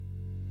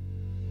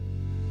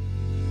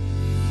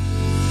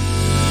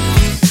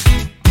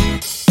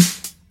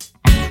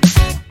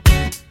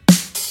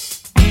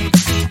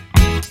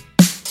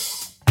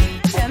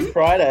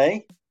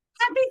Friday.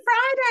 Happy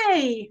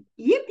Friday!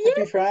 Yip Happy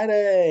yip.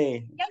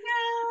 Friday. Yeah.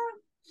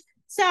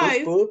 So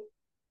Whoop,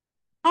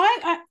 I,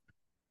 whoop.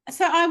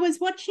 I was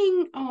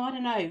watching. Oh, I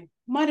don't know.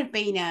 Might have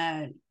been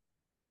a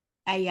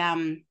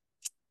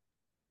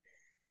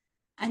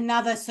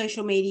another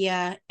social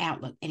media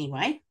outlet.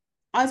 Anyway,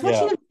 I was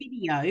watching Yeah. a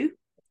video,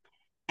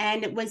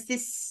 and it was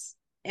this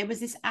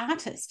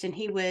artist, and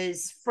he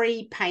was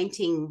free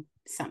painting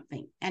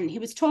something, and he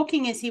was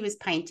talking as he was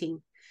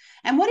painting,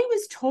 and what he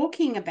was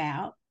talking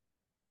about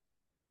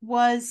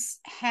was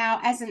how,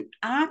 as an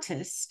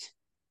artist,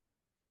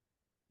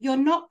 you're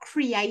not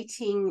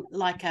creating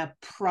like a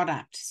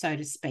product, so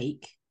to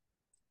speak,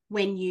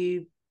 when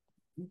you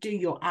do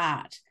your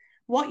art.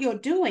 What you're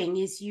doing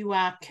is you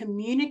are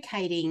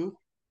communicating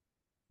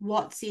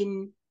what's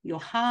in your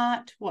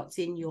heart, what's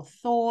in your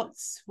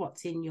thoughts,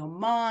 what's in your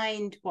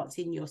mind, what's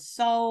in your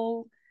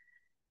soul.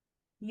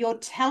 You're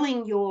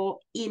telling your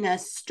inner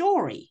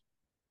story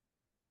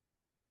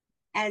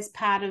as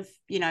part of,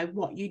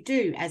 what you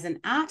do as an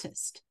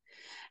artist.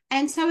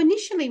 And so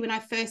initially, when I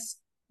first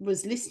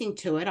was listening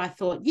to it, I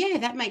thought, yeah,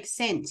 that makes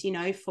sense,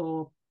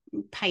 for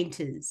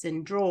painters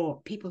and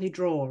people who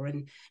draw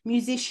and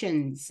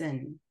musicians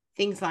and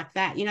things like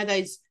that,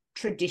 those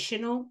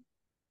traditional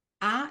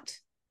art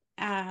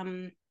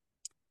um,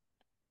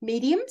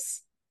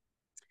 mediums.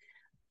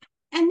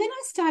 And then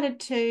I started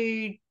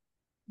to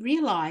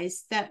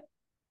realize that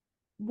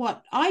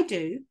what I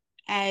do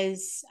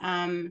as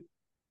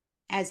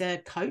as a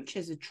coach,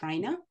 as a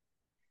trainer,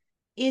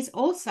 is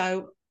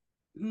also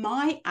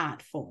my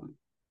art form,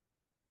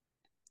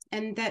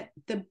 and that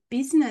the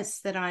business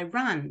that I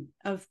run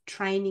of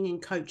training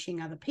and coaching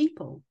other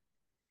people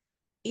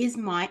is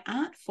my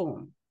art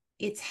form.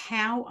 It's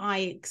how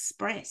I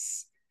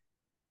express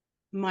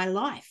my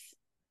life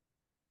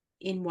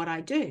in what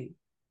I do.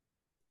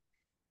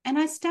 And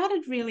I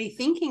started really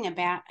thinking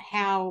about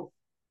how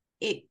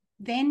it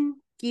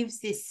then gives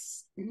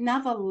this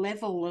another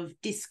level of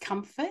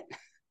discomfort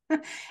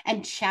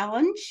and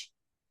challenge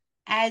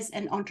as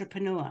an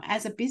entrepreneur,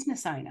 as a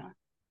business owner,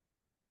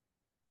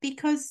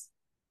 because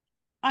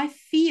I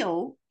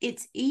feel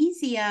it's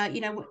easier.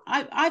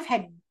 I've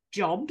had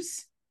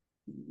jobs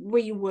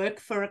where you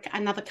work for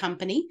another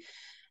company,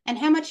 and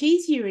how much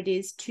easier it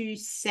is to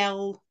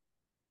sell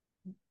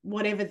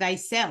whatever they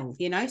sell,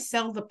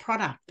 sell the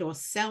product or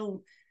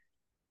sell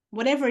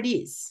whatever it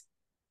is,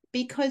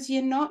 because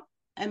you're not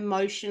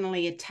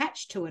emotionally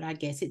attached to it, I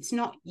guess. It's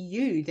not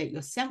you that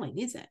you're selling,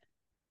 is it?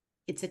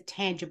 It's a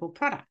tangible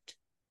product.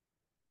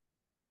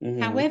 Hmm.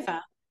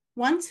 However,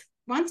 once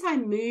I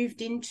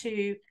moved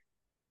into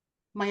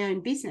my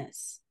own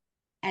business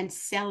and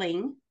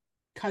selling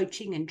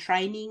coaching and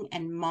training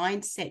and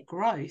mindset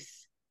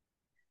growth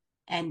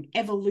and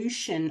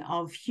evolution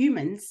of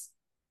humans,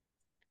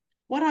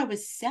 what I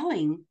was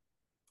selling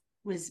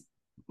was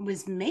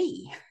was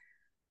me,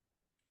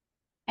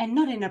 and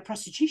not in a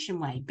prostitution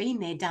way, been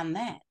there, done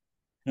that.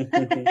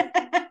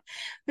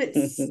 But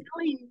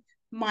selling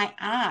my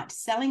art,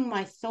 selling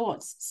my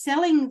thoughts,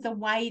 selling the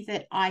way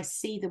that I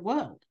see the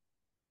world.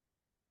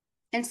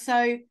 And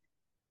so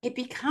it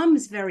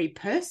becomes very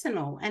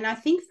personal. And I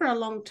think for a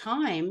long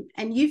time,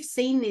 and you've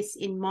seen this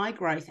in my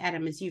growth,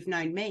 Adam, as you've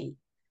known me,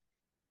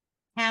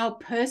 how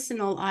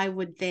personal I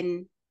would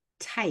then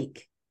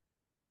take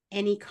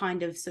any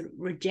kind of sort of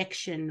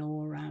rejection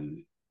or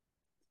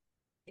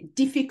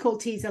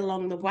difficulties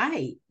along the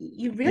way.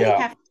 You really Yeah.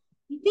 have,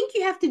 you think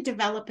you have to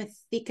develop a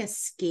thicker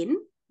skin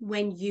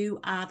when you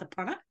are the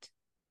product?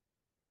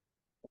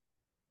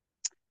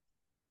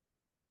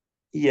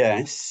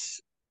 Yes.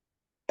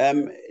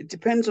 It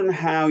depends on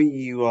how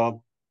you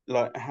are,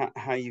 like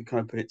how you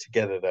kind of put it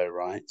together though,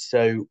 right?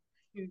 So,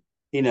 Mm.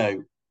 you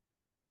know,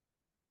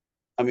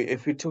 I mean,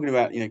 if we're talking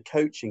about,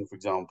 coaching, for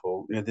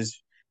example,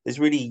 there's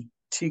really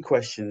two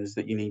questions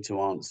that you need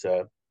to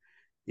answer,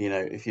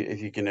 if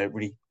you're gonna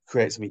really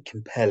create something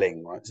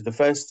compelling, right? So the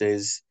first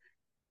is,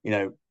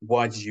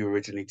 why did you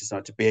originally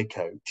decide to be a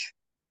coach?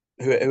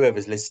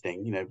 Whoever's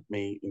listening,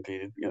 me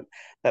included,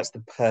 that's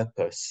the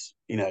purpose.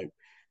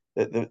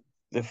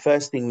 The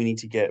first thing we need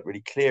to get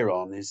really clear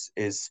on is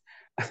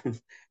for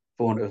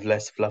want of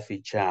less fluffy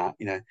chat,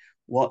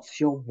 what's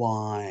your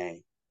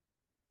why?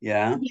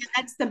 Yeah. Yeah,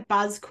 that's the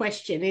buzz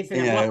question, isn't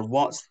it?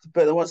 What's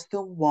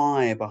the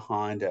why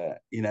behind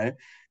it?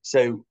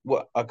 So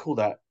what I call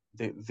that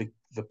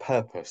the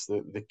purpose,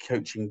 the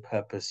coaching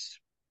purpose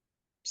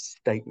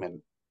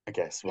statement, I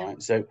guess, Yeah.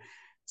 right? So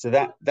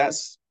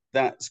that's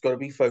got to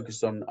be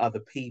focused on other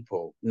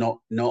people,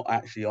 not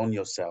actually on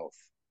yourself.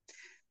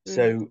 Mm.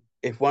 So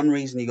if one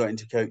reason you got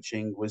into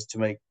coaching was to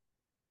make,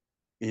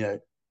 you know,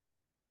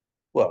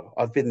 well,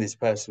 I've been this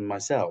person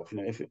myself.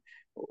 If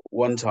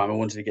one time I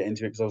wanted to get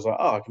into it because I was like,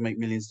 oh, I can make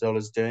millions of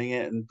dollars doing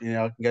it, and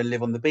I can go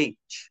live on the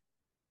beach.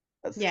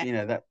 That's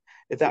Yeah. that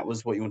if that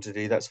was what you want to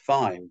do, that's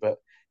fine. But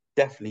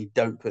definitely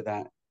don't put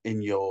that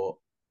in your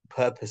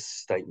purpose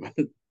statement.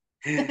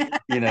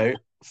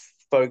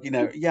 Folk,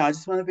 yeah, I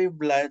just want to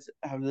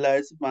have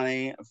loads of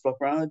money,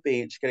 flop around the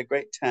beach, get a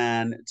great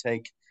tan,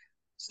 take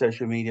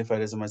social media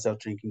photos of myself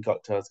drinking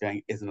cocktails,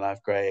 going, "Isn't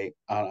life great?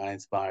 Aren't I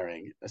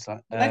inspiring?" It's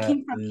like,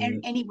 Working from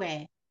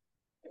anywhere.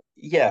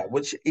 yeah,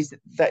 which is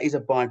that is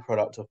a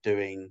byproduct of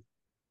doing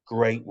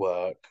great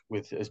work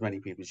with as many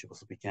people as you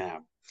possibly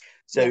can.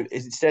 So Yeah.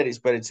 instead, it's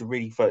better to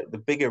really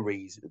the bigger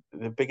reason,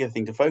 the bigger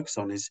thing to focus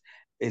on is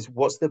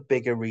what's the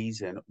bigger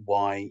reason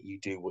why you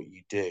do what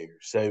you do.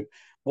 So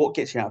what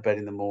gets you out of bed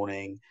in the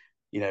morning,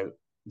 you know,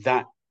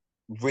 that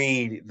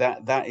really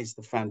that is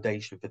the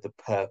foundation for the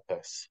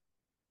purpose,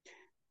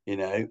 you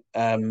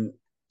know.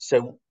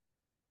 So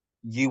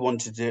you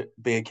wanted to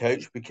be a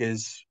coach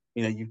because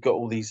you've got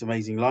all these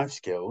amazing life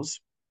skills.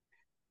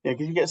 Yeah,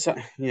 because you get some,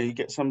 you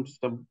get some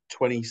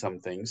 20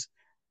 somethings,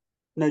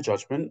 no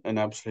judgment and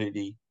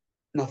absolutely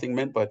nothing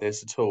meant by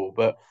this at all.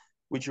 But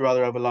would you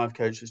rather have a life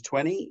coach that's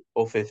 20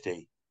 or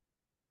 50?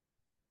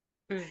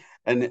 Mm.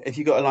 And if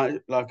you got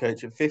a life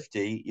coach at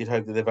 50, you'd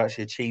hope that they've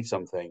actually achieved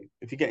something.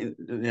 If you're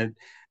getting,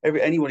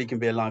 anybody can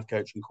be a life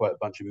coach and quote a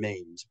bunch of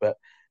memes, but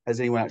has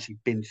anyone actually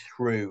been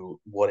through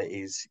what it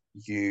is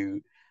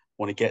you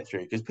want to get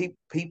through? Because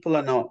people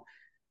are not,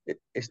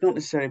 it's not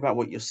necessarily about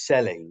what you're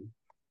selling,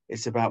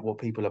 it's about what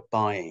people are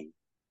buying.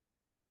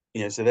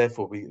 So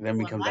therefore we Oh,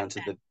 I come like down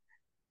to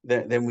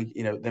that. then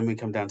we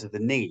come down to the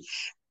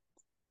niche.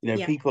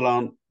 Yeah. People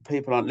aren't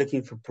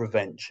looking for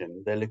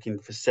prevention, they're looking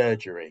for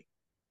surgery.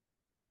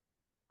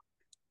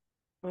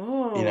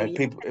 Oh, yeah.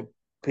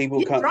 People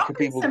You're can't dropping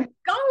people some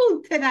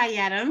gold today,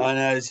 Adam. I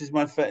know this is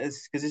because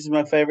this is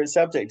my favorite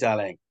subject,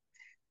 darling.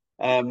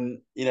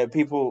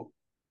 People,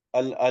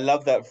 I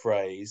love that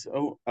phrase.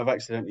 Oh, I've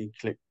accidentally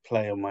clicked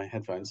play on my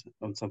headphones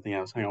on something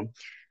else. Hang on.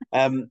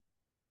 Um,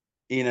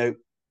 you know,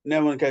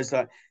 no one goes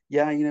like,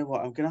 yeah, you know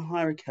what? I'm going to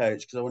hire a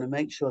coach because I want to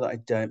make sure that I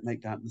don't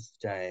make that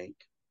mistake.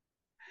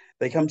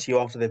 They come to you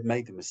after they've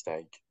made the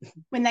mistake,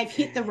 When they've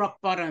hit the rock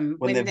bottom,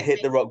 when they've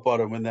hit the rock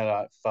bottom, when they're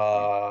like,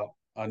 "Fuck,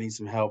 I need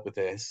some help with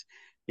this."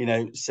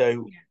 So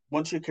yeah,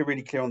 once you're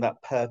really clear on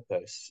that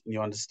purpose and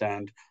you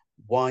understand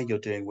why you're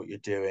doing what you're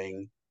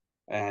doing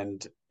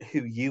and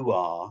who you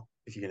are,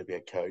 if you're going to be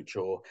a coach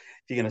or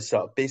if you're going to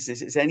start a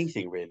business, it's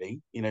anything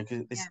really,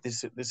 because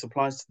yeah, this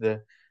applies to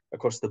the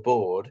across the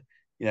board,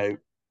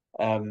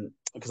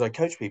 because I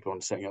coach people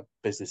on setting up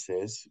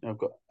businesses. I've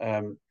got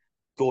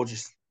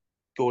gorgeous,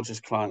 gorgeous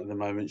client at the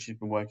moment. She's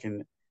been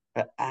working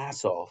her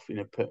ass off,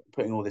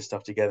 putting all this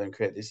stuff together and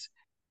create this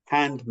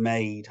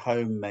handmade,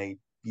 homemade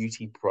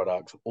beauty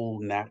products, all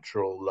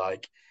natural,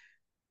 like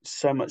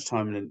so much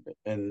time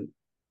and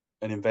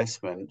an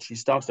investment. She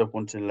started off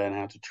wanting to learn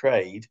how to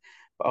trade,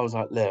 but I was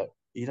like, look,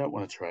 you don't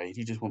want to trade,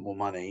 you just want more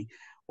money.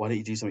 Why don't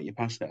you do something you're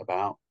passionate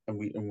about?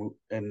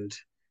 And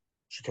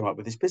she came up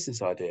with this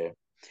business idea.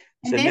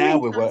 and So now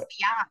therein we're comes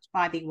the art.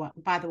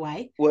 By the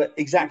way, well,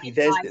 exactly.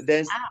 therein lies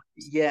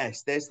the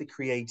art. There's the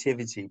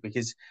creativity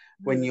because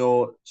when Mm.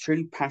 you're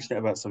truly passionate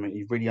about something,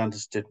 you've really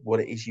understood what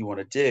it is you want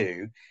to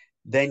do,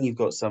 then you've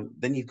got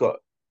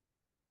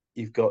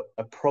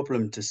a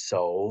problem to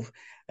solve,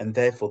 and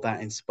therefore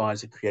that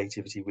inspires a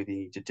creativity within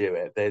you to do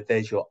it.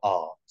 There's your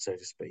art, so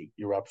to speak.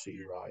 You're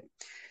absolutely right.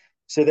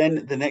 So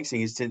then the next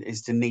thing is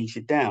to niche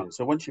it down.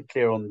 So once you're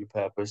clear on your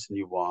purpose and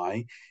your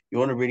why, you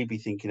want to really be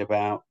thinking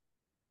about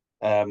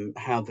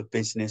how the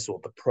business or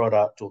the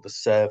product or the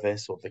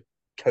service or the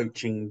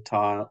coaching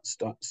style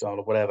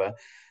or whatever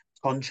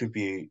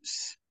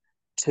contributes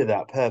to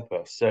that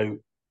purpose. So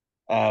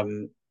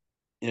um,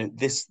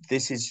 this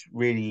is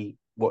really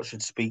what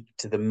should speak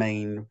to the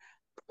main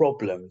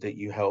problem that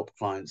you help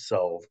clients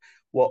solve.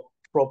 What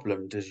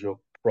problem does your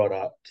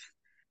product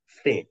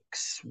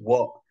fix?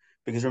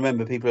 Because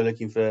remember, people are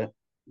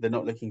they're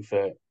not looking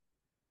for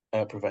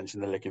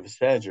prevention, they're looking for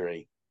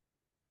surgery.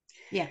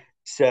 Yeah.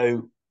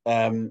 So,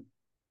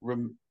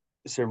 rem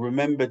so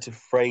remember to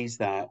phrase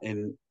that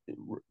you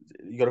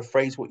got to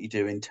phrase what you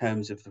do in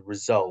terms of the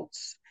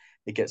results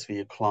it gets for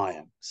your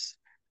clients.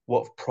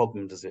 What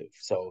problem does it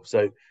solve?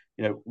 So,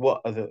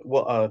 what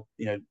are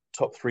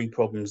top three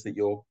problems that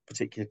your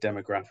particular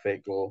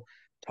demographic or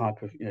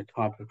type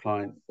of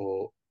client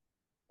or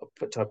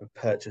type of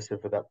purchaser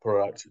for that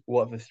product,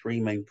 what are the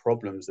three main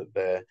problems that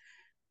they're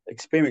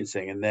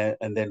experiencing, and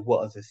then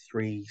what are the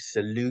three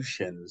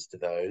solutions to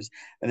those,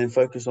 and then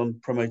focus on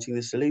promoting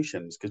the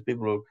solutions, because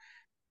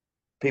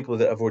people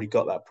that have already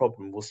got that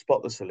problem will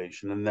spot the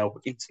solution and they'll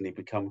instantly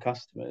become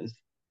customers,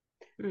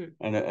 Mm.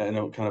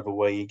 and kind of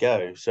away you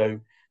go. So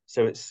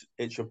it's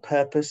your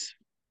purpose,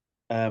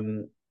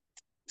 um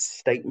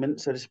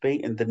statement, so to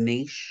speak, and the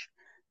niche.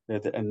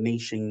 And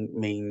niching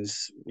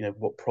means,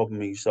 what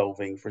problem are you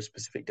solving for a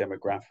specific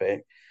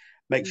demographic.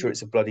 Make sure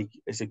Mm.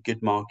 it's a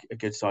good market, a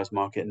good sized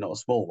market, not a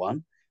small one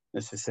Mm.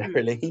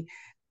 necessarily.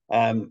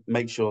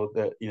 Make sure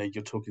that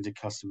you're talking to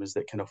customers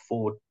that can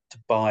afford to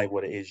buy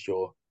what it is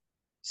you're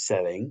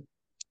selling,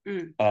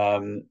 Mm.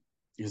 um,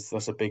 because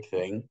that's a big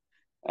thing.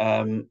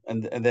 And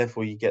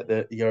therefore you get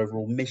the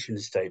overall mission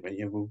statement.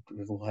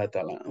 We've all heard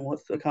that, like, "Oh,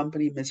 what's the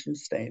company mission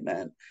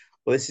statement?"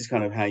 Well, this is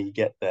kind of how you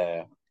get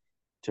there.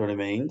 Do you know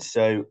what I mean?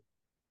 So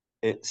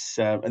it's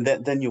and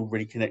then you'll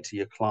really connect to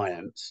your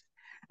clients,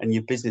 and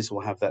your business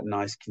will have that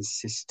nice,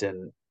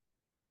 consistent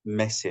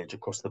message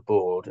across the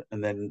board,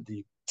 and then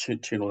you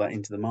tune all that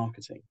into the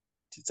marketing.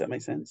 Does that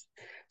make sense?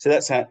 So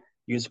that's how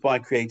you inspire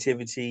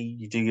creativity.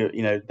 You do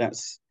your,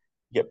 that's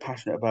you get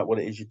passionate about what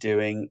it is you're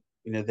doing.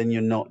 Then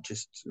you're not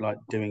just like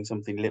doing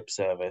something lip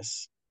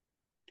service.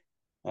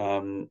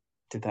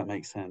 Did that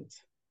make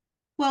sense?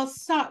 Well,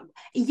 so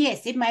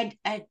yes, it made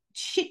a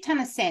shit ton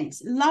of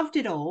sense. Loved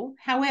it all.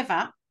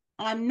 However,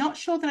 I'm not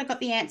sure that I got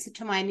the answer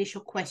to my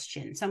initial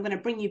question. So I'm going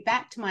to bring you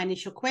back to my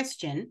initial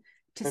question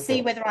to Go for see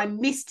it. whether I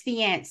missed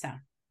the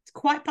answer. It's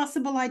quite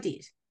possible I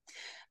did.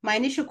 My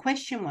initial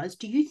question was,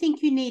 do you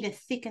think you need a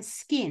thicker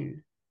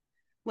skin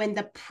when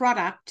the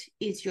product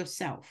is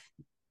yourself?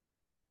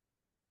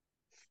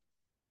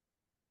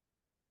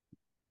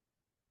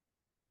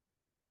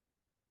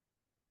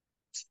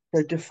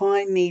 So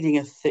define needing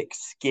a thick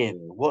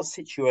skin. What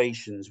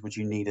situations would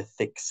you need a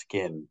thick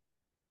skin?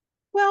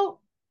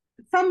 Well,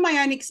 from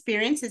my own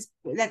experiences,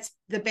 that's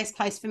the best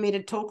place for me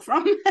to talk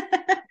from.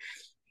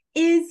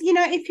 Is,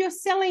 if you're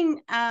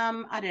selling,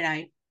 I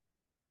don't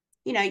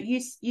know,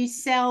 you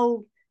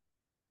sell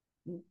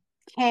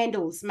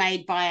candles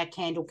made by a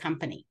candle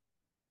company.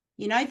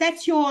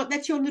 That's your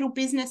little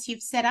business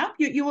you've set up.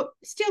 You're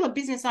still a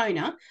business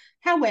owner.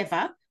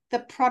 However, the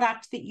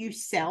product that you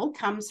sell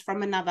comes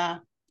from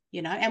another,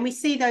 and we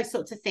see those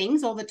sorts of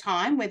things all the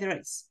time, whether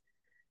it's,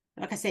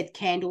 like I said,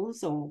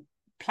 candles or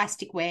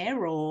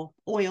plasticware or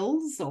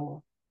oils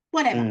or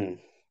whatever. Mm.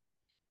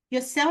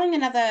 You're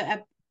selling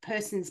a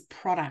person's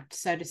product,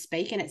 so to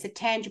speak, and it's a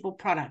tangible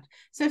product.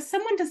 So if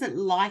someone doesn't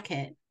like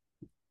it,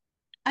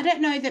 I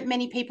don't know that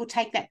many people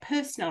take that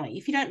personally.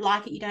 If you don't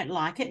like it, you don't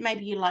like it.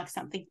 Maybe you like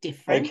something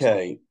different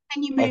Okay.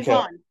 and you move Okay.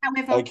 on.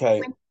 However, Okay.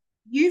 when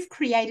you've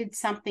created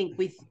something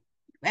with,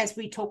 as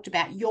we talked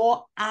about,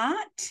 your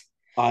art,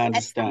 I and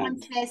someone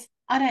understand. says,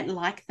 I don't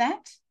like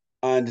that,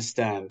 I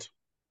understand.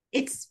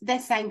 they're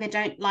saying they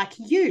don't like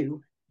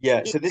you. Yeah.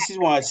 It, So this is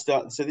why I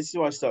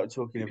started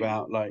talking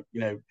about, like,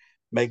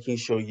 making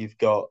sure you've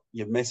got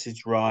your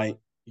message right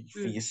for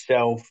mm,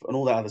 yourself and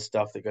all that other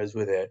stuff that goes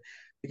with it.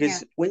 yeah,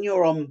 Because when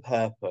you're on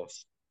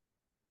purpose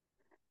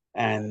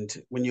and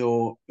when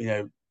you're,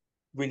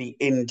 really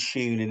in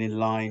tune and in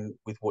line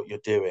with what you're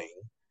doing,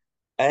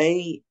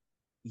 A,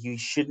 you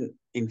shouldn't,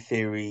 in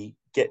theory,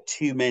 get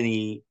too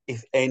many,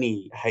 if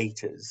any,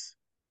 haters.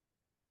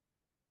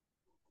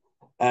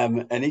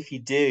 And if you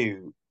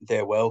do,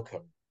 they're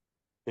welcome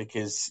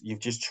because you've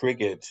just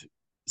triggered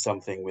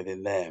something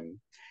within them.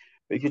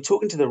 But if you're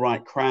talking to the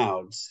right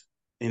crowds,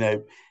 you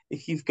know,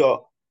 if you've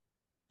got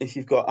if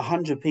you've got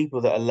 100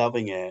 people that are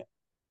loving it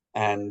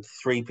and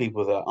 3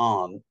 people that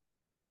aren't,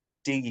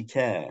 do you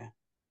care?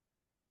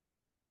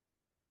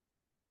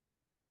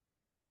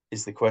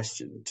 Is the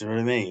question. Do you know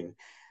what I mean?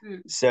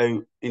 mm,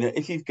 So,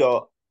 if you've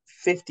got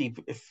 50,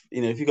 if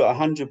you've got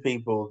 100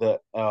 people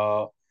that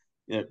are,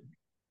 you know,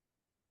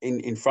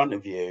 in front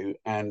of you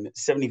and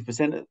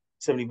 70%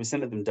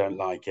 of them don't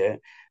like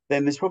it,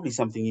 then there's probably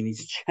something you need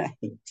to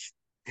change.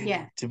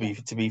 yeah, yeah,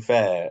 To be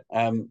fair,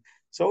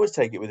 so always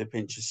take it with a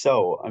pinch of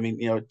salt. I mean,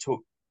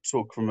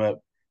 talk from a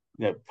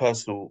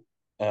personal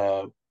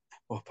uh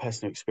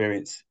personal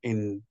experience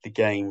in the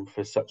game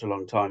for such a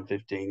long time,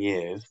 15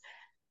 years.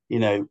 You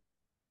know,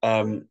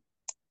 um,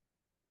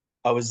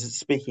 I was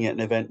speaking at an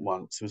event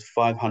once. It was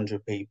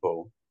 500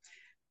 people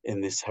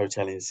in this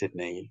hotel in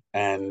Sydney,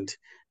 and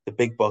the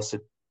big boss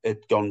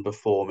had gone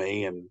before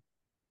me, and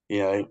you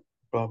know,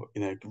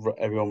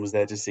 everyone was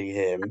there to see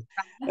him.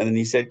 And then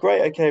he said,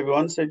 "Great, okay,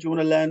 everyone. So do you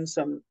want to learn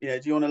do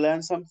you want to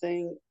learn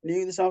something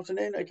new this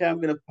afternoon? Okay,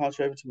 I'm going to pass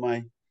you over to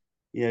my,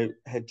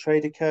 head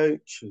trader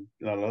coach, and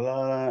la la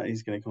la. La.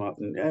 He's going to come up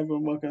and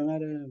everyone welcome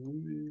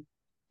Adam,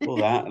 all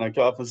that." And I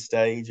got up on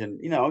stage, and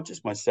I was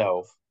just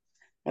myself,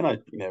 and I,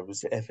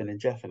 was effing and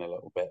jeffing a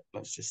little bit.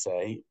 Let's just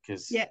say,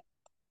 because yeah.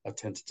 I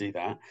tend to do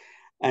that.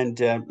 And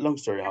long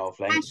story That's half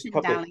length, a passion,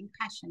 couple of darling,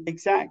 passion.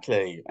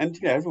 exactly,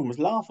 and everyone was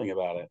laughing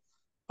about it.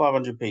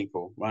 500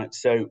 people, right?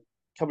 So a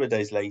couple of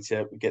days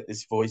later, we get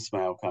this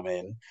voicemail come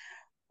in.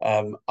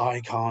 I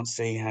can't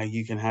see how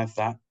you can have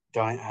that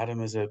guy Adam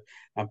as a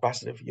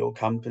ambassador for your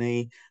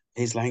company.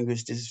 His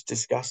language is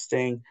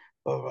disgusting.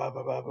 Blah, blah,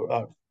 blah, blah, blah,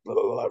 blah,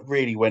 blah, blah.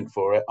 Really went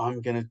for it.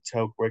 I'm going to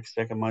tell Greg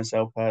Stick and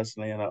myself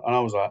personally, and I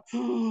was like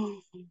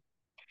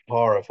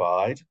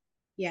horrified.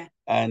 Yeah,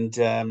 And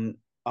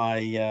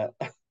I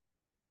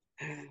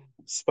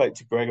spoke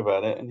to Greg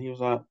about it, and he was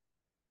like,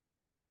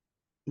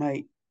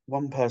 "Mate,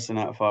 one person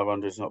out of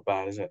 500 is not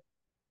bad, is it?"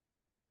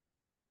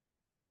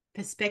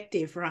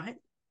 perspective, right?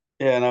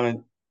 Yeah, and I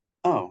went,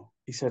 "Oh."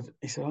 He said,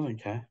 "I don't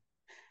care."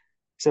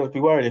 He said, "I'd be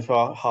worried if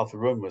half the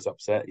room was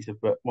upset." He said,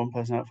 "But one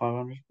person out of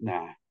 500,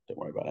 nah, don't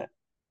worry about it."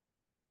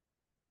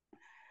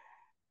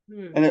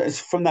 Hmm. And it's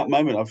from that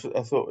moment,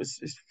 I thought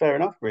it's fair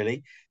enough,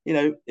 really.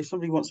 If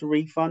somebody wants a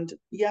refund,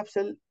 yeah,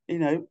 absolutely.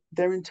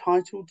 They're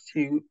entitled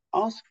to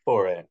ask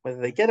for it.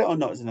 Whether they get it or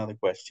not is another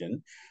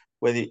question.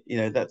 Whether,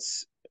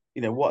 that's,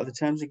 what are the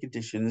terms and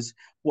conditions?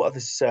 What are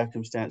the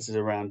circumstances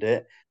around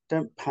it?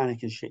 Don't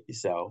panic and shit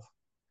yourself.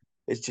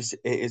 It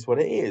is what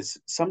it is.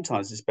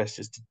 Sometimes it's best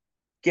just to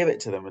give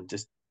it to them and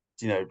just,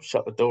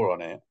 shut the door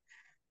on it.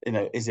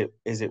 is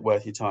it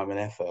worth your time and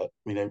effort?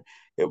 It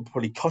will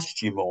probably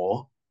cost you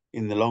more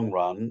in the long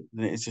run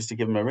than it's just to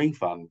give them a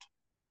refund.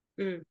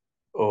 Mm.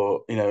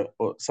 Or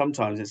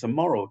sometimes it's a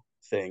moral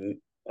thing.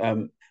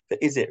 But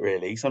is it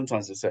really?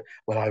 Sometimes it's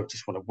well, I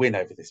just want to win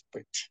over this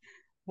bridge.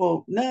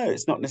 Well, no,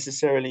 it's not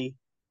necessarily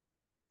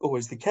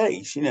always the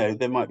case.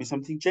 There might be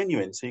something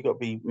genuine. So you've got to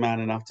be man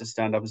enough to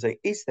stand up and say,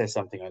 is there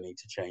something I need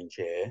to change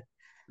here?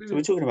 So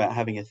we're Mm. talking about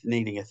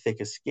needing a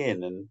thicker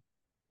skin and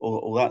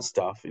all that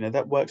stuff.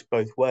 That works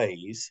both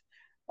ways.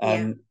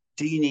 Yeah.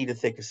 Do you need a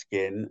thicker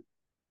skin?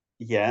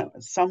 Yeah.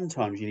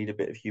 Sometimes you need a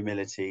bit of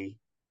humility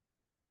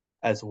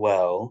as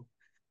well,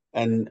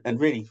 and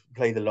really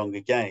play the longer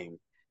game.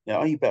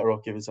 Are you better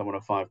off giving someone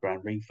a 5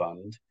 grand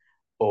refund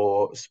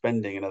or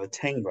spending another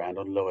 10 grand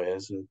on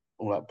lawyers and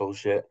all that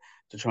bullshit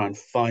to try and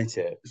fight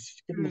it?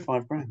 Just give them the Mm.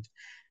 5 grand.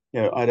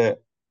 I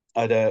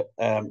had a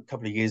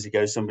couple of years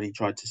ago, somebody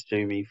tried to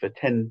sue me for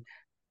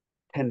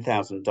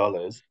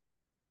 $10,000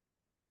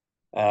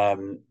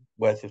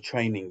 worth of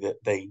training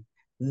that they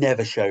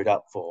never showed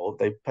up for.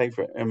 They paid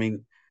for it. I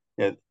mean,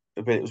 but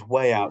it was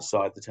way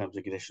outside the terms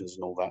and conditions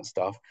and all that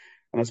stuff.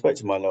 And I spoke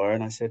to my lawyer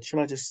and I said, should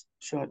I,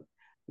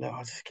 no,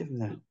 I'll just give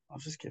him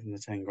the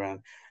 10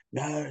 grand.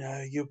 No,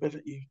 no, you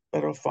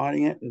better off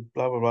fighting it and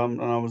blah, blah, blah.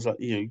 And I was like,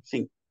 you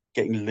think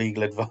getting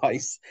legal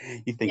advice,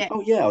 you think, Yeah.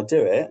 oh yeah, I'll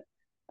do it.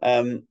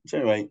 So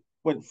anyway,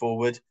 went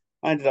forward.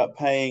 I ended up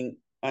paying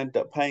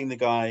the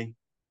guy,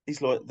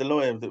 the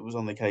lawyer that was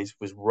on the case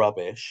was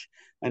rubbish.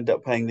 Ended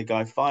up paying the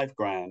guy 5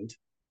 grand.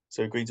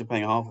 So agreed to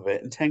paying half of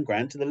it and 10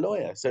 grand to the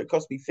lawyer. So it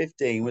cost me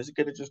 15, was it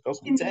could have just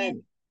cost me In the 10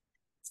 end.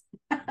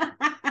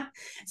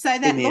 So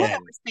in that the lawyer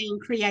end. was being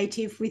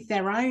creative with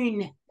their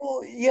own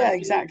Well, yeah,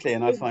 exactly.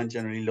 And I find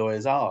generally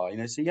lawyers are,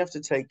 so you have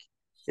to take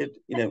it,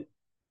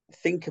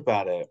 think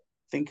about it.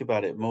 Think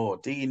about it more.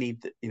 Do you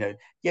need,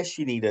 yes,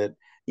 you need a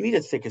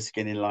thicker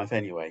skin in life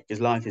anyway,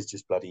 because life is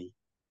just bloody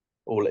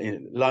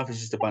life is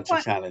just a bunch of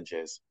what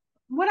challenges.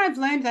 what I've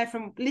learned though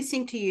from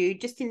listening to you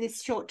just in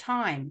this short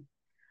time,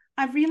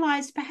 I've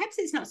realized perhaps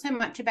it's not so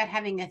much about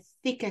having a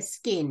thicker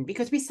skin,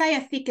 because we say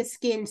a thicker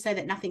skin so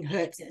that nothing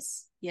hurts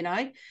us.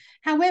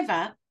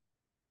 However,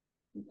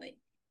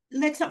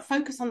 let's not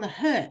focus on the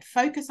hurt,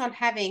 focus on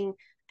having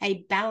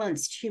a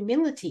balanced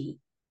humility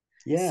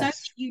so that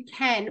Yes. you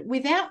can,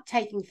 without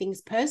taking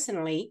things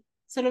personally,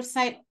 sort of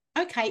say,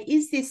 okay,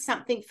 is this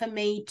something for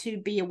me to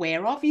be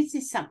aware of? Is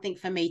this something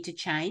for me to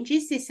change?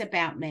 Is this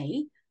about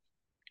me?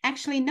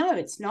 Actually, no,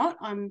 it's not.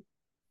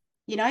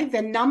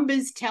 The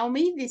numbers tell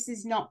me this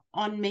is not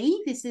on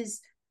me. This is,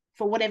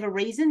 for whatever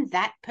reason,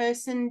 that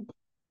person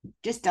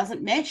just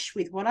doesn't mesh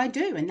with what I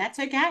do, and that's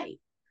okay.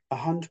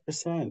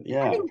 100%.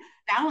 Yeah. Having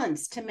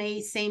balance to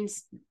me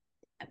seems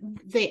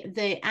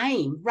the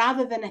aim,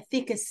 rather than a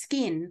thicker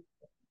skin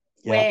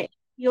Yeah. where it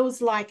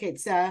feels like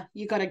it's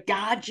you got to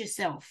guard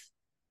yourself.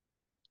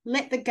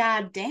 Let the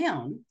guard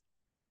down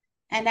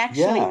and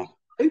actually Yeah.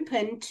 be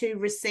open to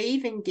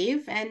receive and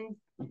give and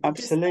decide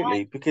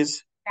Absolutely, because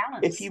if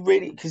balance. you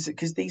really,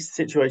 because these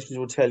situations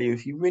will tell you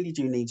if you really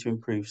do need to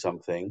improve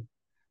something,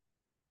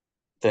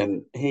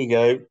 then here you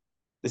go.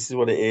 This is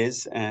what it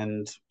is,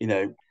 and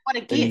What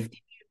a then you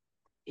gift.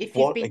 If you've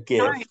what been a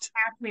shown gift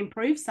how to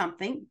improve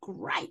something,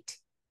 great.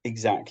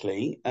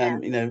 exactly.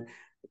 Yeah.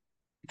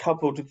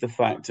 Coupled with the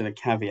fact and a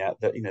caveat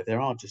that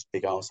there are just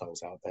big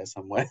arseholes out there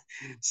somewhere,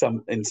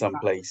 some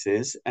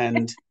places,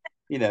 and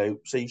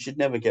so you should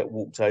never get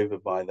walked over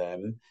by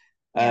them.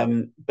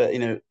 Yeah. But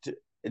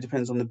it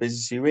depends on the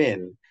business you're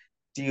in.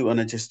 Do you want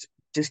to just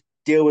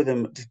deal with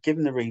them, just give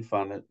them the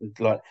refund,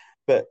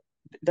 but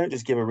don't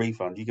just give a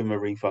refund. You give them a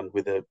refund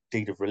with a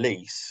deed of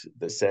release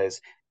that says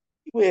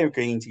we're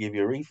agreeing to give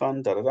you a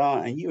refund, da da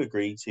da, and you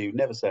agree to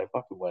never say a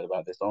fucking word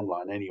about this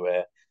online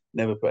anywhere,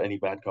 never put any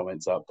bad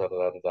comments up, da da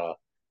da da da.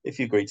 If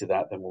you agree to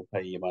that, then we'll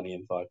pay you money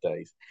in 5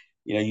 days.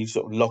 You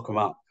sort of lock them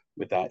up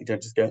with that. You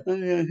don't just go, oh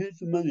yeah, here's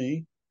the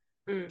money.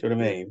 Mm, Do you know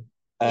what I mm, mean?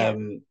 yeah.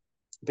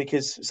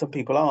 Because some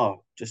people are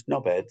just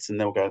knobheads, and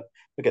they'll get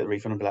the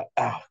refund and be like,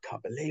 oh, I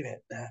can't believe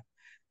it.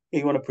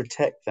 You want to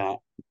protect that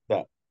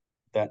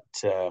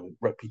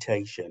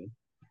reputation,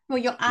 Well,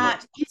 your not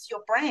art is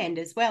your brand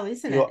as well,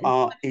 isn't it? your And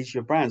art is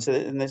your brand. So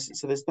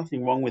there's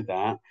nothing wrong with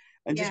that.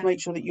 And just yeah,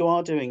 make sure that you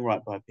are doing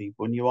right by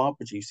people and you are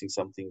producing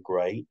something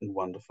great and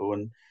wonderful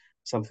and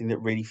something that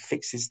really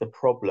fixes the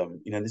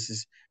problem. This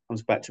is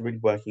comes back to really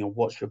working on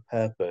what's your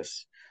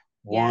purpose,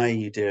 why yeah. are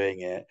you doing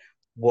it,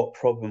 what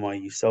problem are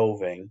you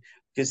solving?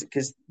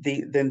 Because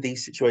then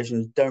these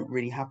situations don't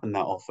really happen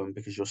that often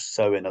because you're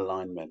so in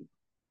alignment.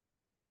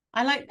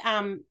 I like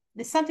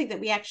there's something that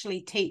we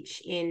actually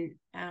teach in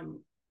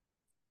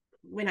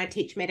when I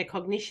teach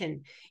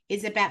metacognition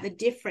is about the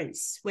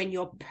difference when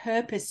you're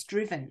purpose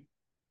driven.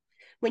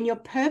 When you're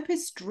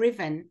purpose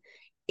driven,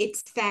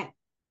 it's that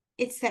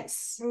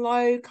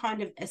slow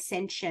kind of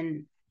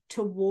ascension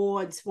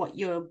towards what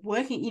you're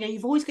working.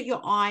 You've always got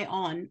your eye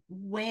on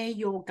where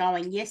you're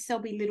going. Yes,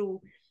 there'll be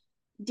little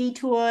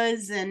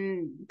detours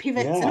and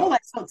pivots and all Yeah,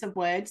 those sorts of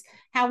words.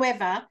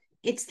 However,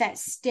 it's that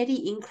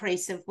steady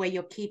increase of where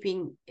you're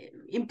keeping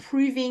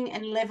improving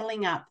and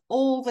leveling up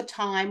all the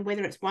time,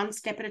 whether it's one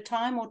step at a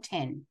time or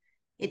 10.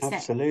 It's that.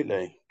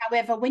 Absolutely.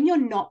 However, when you're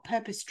not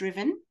purpose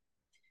driven,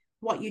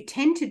 what you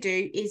tend to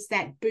do is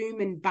that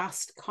boom and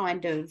bust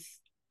kind of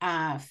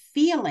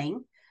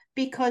feeling,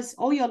 because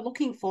all you're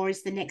looking for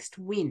is the next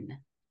win.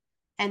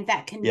 And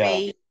that can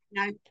be,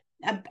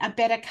 a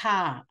better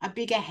car, a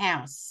bigger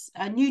house,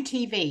 a new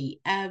TV,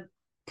 a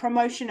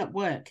promotion at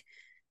work.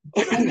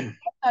 And you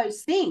get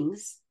those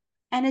things.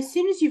 And as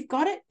soon as you've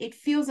got it, it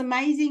feels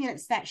amazing. And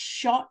it's that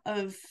shot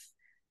of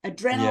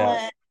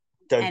adrenaline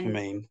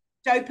dopamine.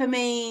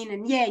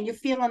 And you're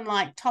feeling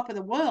like top of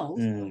the world.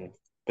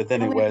 But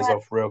then it wears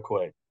off real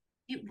quick.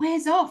 It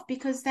wears off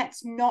because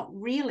that's not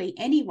really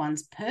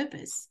anyone's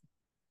purpose.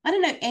 I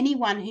don't know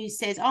anyone who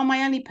says, "Oh,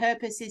 my only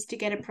purpose is to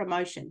get a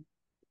promotion.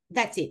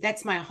 That's it.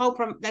 That's my whole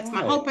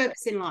my whole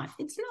purpose in life."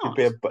 It's not.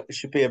 It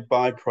should be a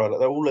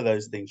byproduct. All of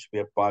those things should be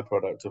a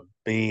byproduct of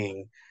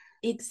being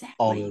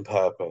on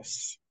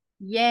purpose.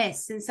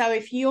 Yes. And so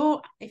if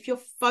you're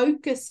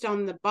focused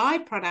on the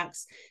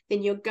byproducts,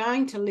 then you're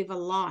going to live a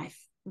life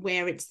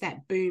where it's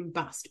that boom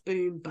bust.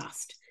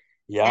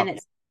 Yeah. And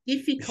it's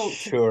difficult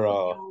sure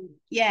are.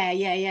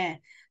 Yeah.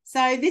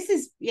 So this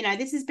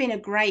has been a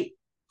great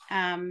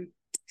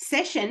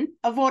session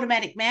of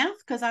Automatic Mouth,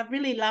 because I've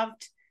really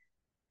loved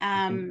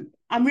I'm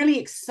really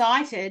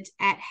excited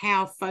at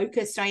how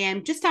focused I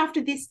am just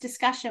after this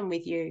discussion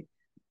with you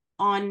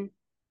on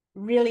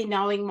really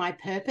knowing my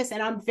purpose.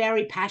 And I'm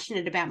very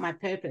passionate about my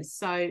purpose.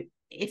 So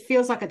it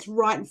feels like it's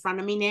right in front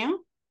of me now.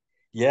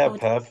 Yeah,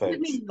 perfect. Let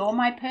me ignore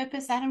my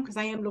purpose, Adam, because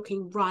I am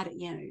looking right at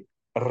you.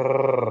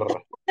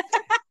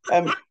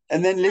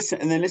 And then listen,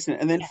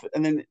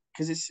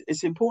 because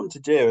it's important to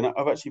do, and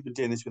I've actually been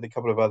doing this with a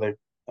couple of other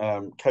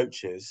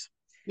coaches.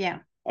 Yeah.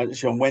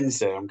 Actually, on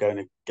Wednesday, I'm going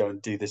to go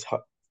and do this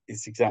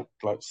exact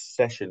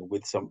session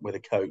with a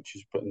coach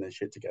who's putting their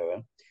shit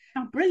together.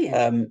 Oh,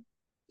 brilliant!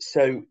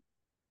 So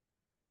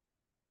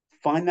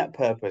find that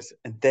purpose,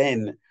 and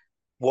then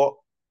what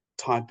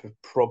type of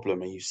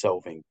problem are you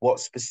solving? What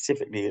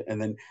specifically,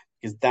 and then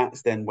because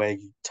that's then where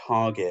you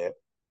target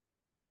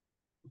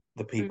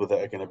the people that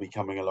are going to be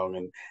coming along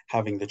and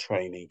having the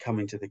training,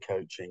 coming to the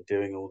coaching,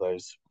 doing all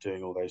those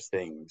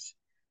things.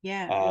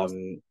 Yeah.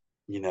 Awesome.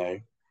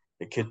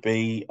 It could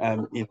be,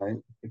 are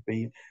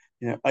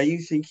you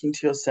thinking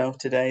to yourself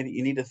today that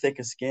you need a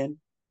thicker skin?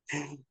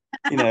 It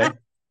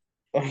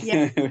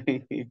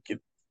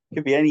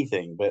could be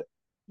anything, but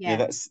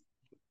that's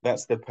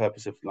the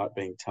purpose of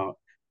being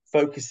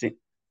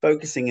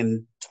focusing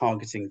and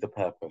targeting the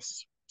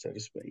purpose, so to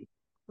speak.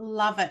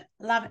 Love it.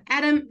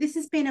 Adam, this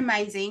has been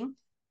amazing.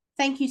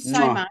 Thank you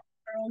so much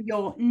for all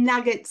your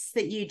nuggets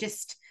that you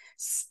just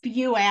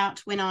spew out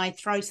when I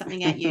throw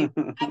something at you.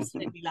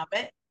 Absolutely love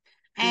it.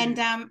 And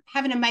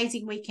have an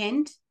amazing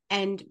weekend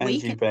and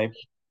you, babe.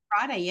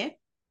 Friday, yeah?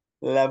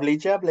 Lovely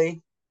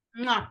jubbly.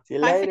 Mwah. See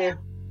you Bye later.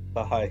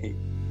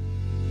 Bye.